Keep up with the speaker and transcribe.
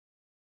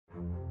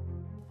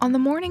On the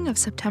morning of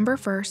September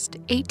 1st,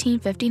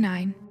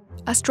 1859,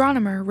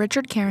 astronomer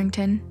Richard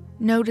Carrington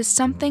noticed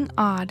something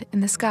odd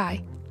in the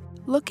sky.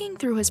 Looking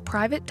through his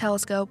private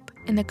telescope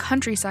in the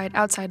countryside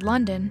outside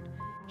London,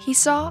 he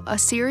saw a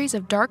series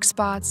of dark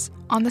spots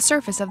on the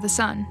surface of the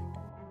sun.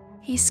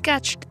 He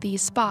sketched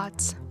these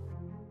spots.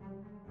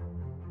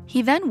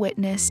 He then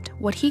witnessed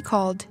what he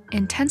called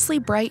intensely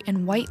bright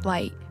and white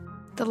light.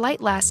 The light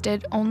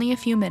lasted only a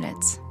few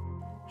minutes.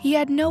 He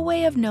had no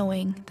way of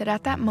knowing that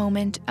at that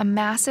moment a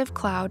massive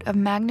cloud of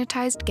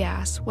magnetized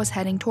gas was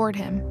heading toward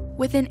him.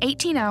 Within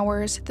 18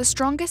 hours, the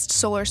strongest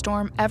solar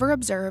storm ever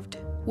observed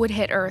would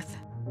hit Earth.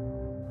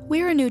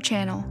 We're a new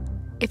channel.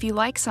 If you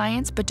like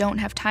science but don't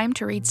have time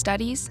to read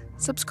studies,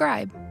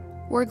 subscribe.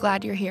 We're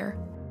glad you're here.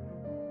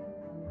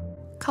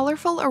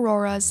 Colorful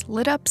auroras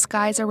lit up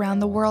skies around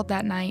the world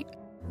that night.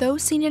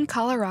 Those seen in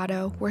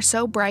Colorado were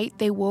so bright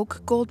they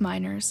woke gold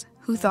miners,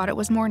 who thought it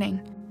was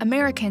morning.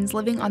 Americans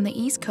living on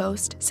the East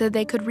Coast said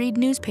they could read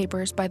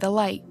newspapers by the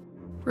light.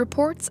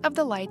 Reports of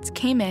the lights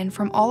came in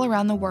from all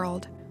around the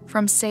world,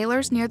 from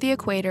sailors near the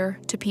equator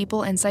to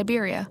people in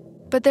Siberia.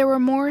 But there were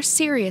more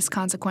serious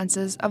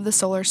consequences of the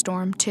solar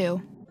storm,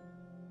 too.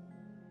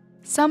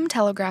 Some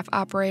telegraph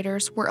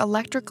operators were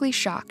electrically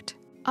shocked.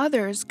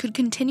 Others could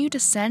continue to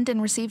send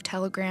and receive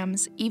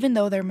telegrams even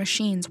though their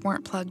machines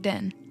weren't plugged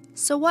in.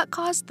 So what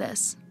caused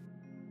this?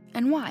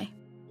 And why?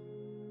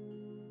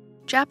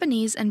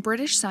 Japanese and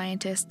British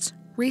scientists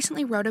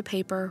recently wrote a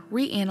paper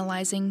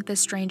reanalyzing this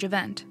strange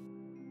event.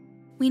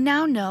 We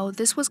now know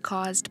this was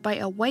caused by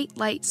a white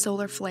light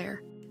solar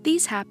flare.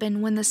 These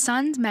happen when the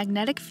sun's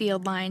magnetic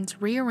field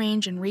lines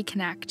rearrange and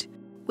reconnect,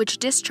 which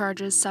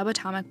discharges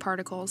subatomic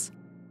particles.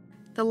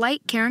 The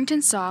light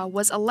Carrington saw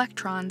was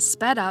electrons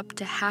sped up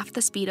to half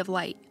the speed of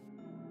light.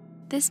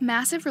 This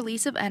massive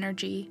release of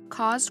energy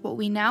caused what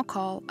we now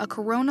call a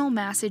coronal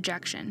mass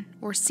ejection,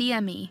 or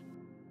CME.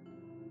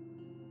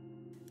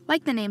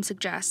 Like the name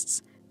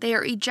suggests, they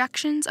are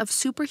ejections of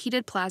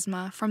superheated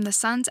plasma from the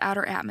sun's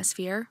outer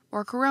atmosphere,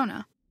 or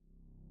corona.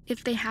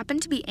 If they happen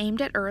to be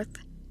aimed at Earth,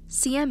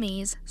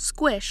 CMEs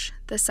squish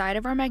the side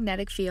of our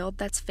magnetic field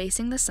that's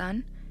facing the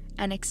sun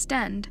and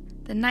extend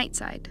the night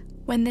side.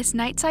 When this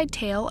night side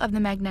tail of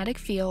the magnetic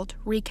field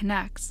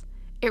reconnects,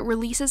 it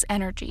releases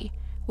energy,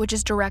 which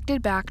is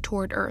directed back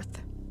toward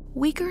Earth.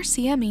 Weaker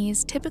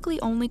CMEs typically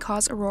only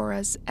cause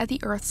auroras at the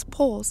Earth's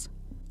poles.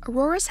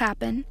 Auroras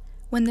happen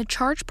when the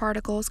charged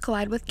particles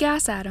collide with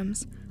gas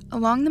atoms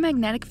along the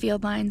magnetic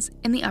field lines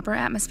in the upper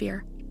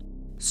atmosphere.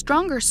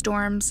 Stronger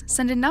storms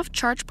send enough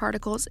charged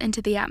particles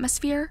into the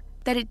atmosphere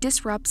that it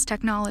disrupts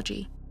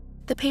technology.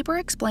 The paper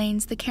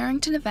explains the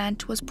Carrington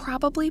event was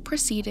probably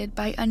preceded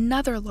by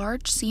another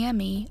large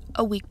CME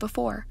a week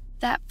before.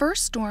 That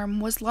first storm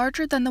was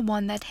larger than the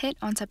one that hit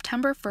on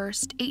September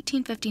 1st,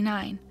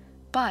 1859,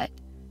 but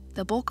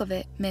the bulk of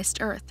it missed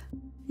Earth.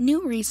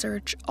 New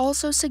research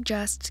also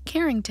suggests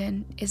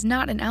Carrington is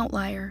not an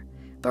outlier,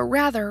 but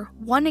rather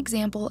one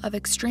example of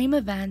extreme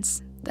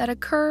events that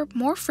occur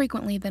more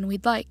frequently than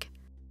we'd like.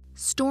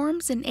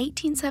 Storms in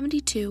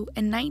 1872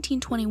 and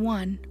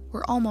 1921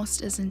 were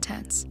almost as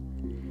intense,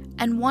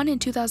 and one in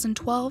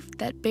 2012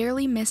 that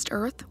barely missed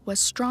Earth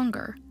was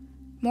stronger.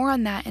 More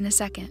on that in a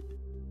second.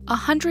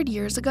 100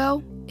 years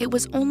ago, it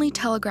was only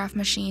telegraph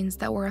machines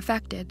that were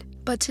affected,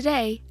 but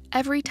today,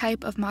 every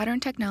type of modern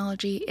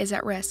technology is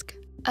at risk.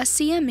 A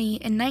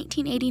CME in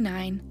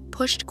 1989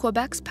 pushed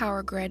Quebec's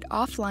power grid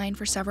offline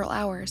for several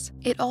hours.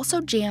 It also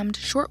jammed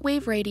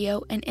shortwave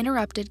radio and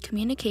interrupted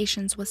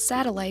communications with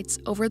satellites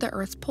over the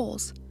Earth's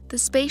poles. The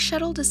Space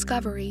Shuttle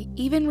Discovery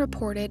even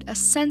reported a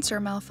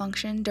sensor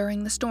malfunction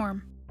during the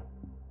storm.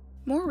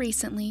 More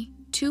recently,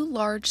 two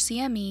large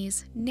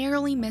CMEs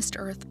narrowly missed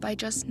Earth by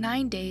just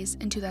 9 days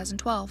in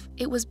 2012.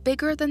 It was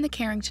bigger than the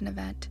Carrington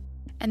event,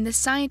 and the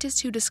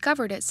scientist who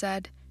discovered it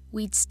said,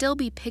 "We'd still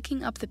be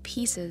picking up the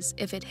pieces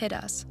if it hit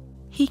us."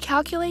 He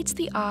calculates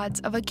the odds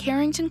of a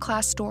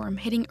Carrington-class storm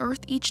hitting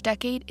Earth each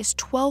decade is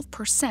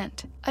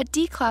 12%. A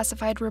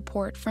declassified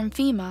report from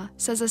FEMA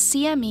says a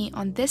CME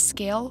on this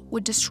scale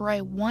would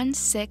destroy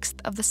 1/6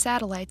 of the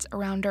satellites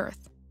around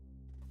Earth.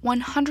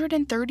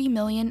 130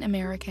 million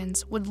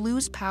Americans would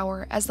lose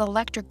power as the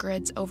electric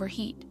grids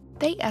overheat.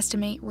 They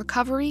estimate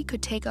recovery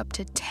could take up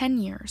to 10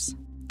 years.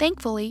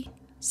 Thankfully,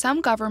 some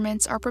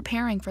governments are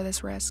preparing for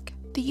this risk.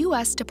 The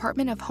U.S.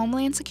 Department of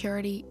Homeland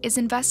Security is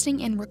investing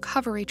in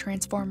recovery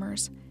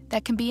transformers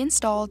that can be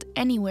installed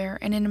anywhere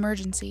in an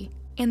emergency.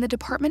 And the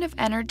Department of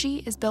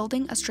Energy is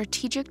building a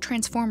strategic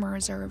transformer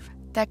reserve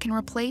that can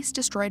replace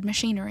destroyed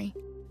machinery.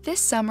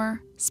 This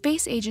summer,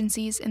 space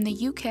agencies in the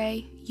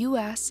UK,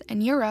 US,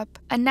 and Europe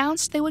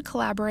announced they would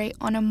collaborate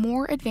on a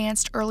more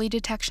advanced early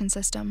detection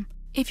system.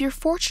 If you're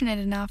fortunate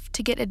enough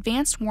to get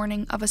advanced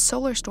warning of a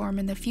solar storm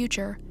in the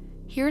future,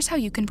 here's how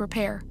you can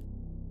prepare.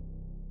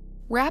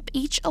 Wrap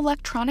each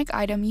electronic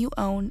item you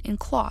own in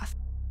cloth.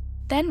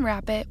 Then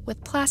wrap it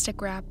with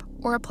plastic wrap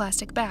or a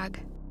plastic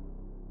bag.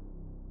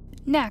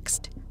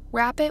 Next,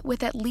 wrap it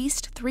with at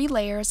least 3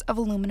 layers of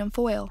aluminum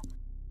foil.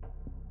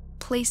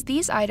 Place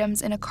these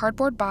items in a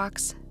cardboard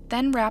box,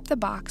 then wrap the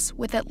box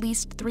with at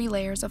least 3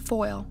 layers of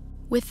foil.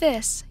 With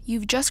this,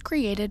 you've just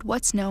created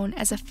what's known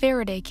as a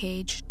Faraday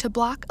cage to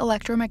block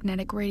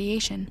electromagnetic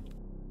radiation.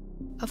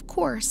 Of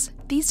course,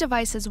 these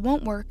devices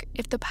won't work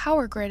if the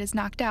power grid is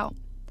knocked out,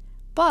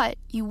 but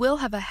you will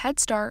have a head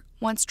start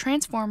once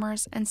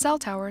transformers and cell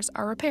towers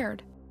are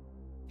repaired.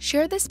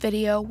 Share this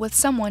video with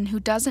someone who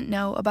doesn't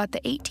know about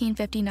the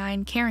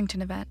 1859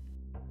 Carrington Event.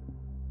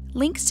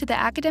 Links to the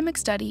academic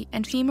study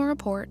and FEMA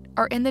report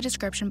are in the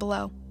description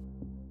below.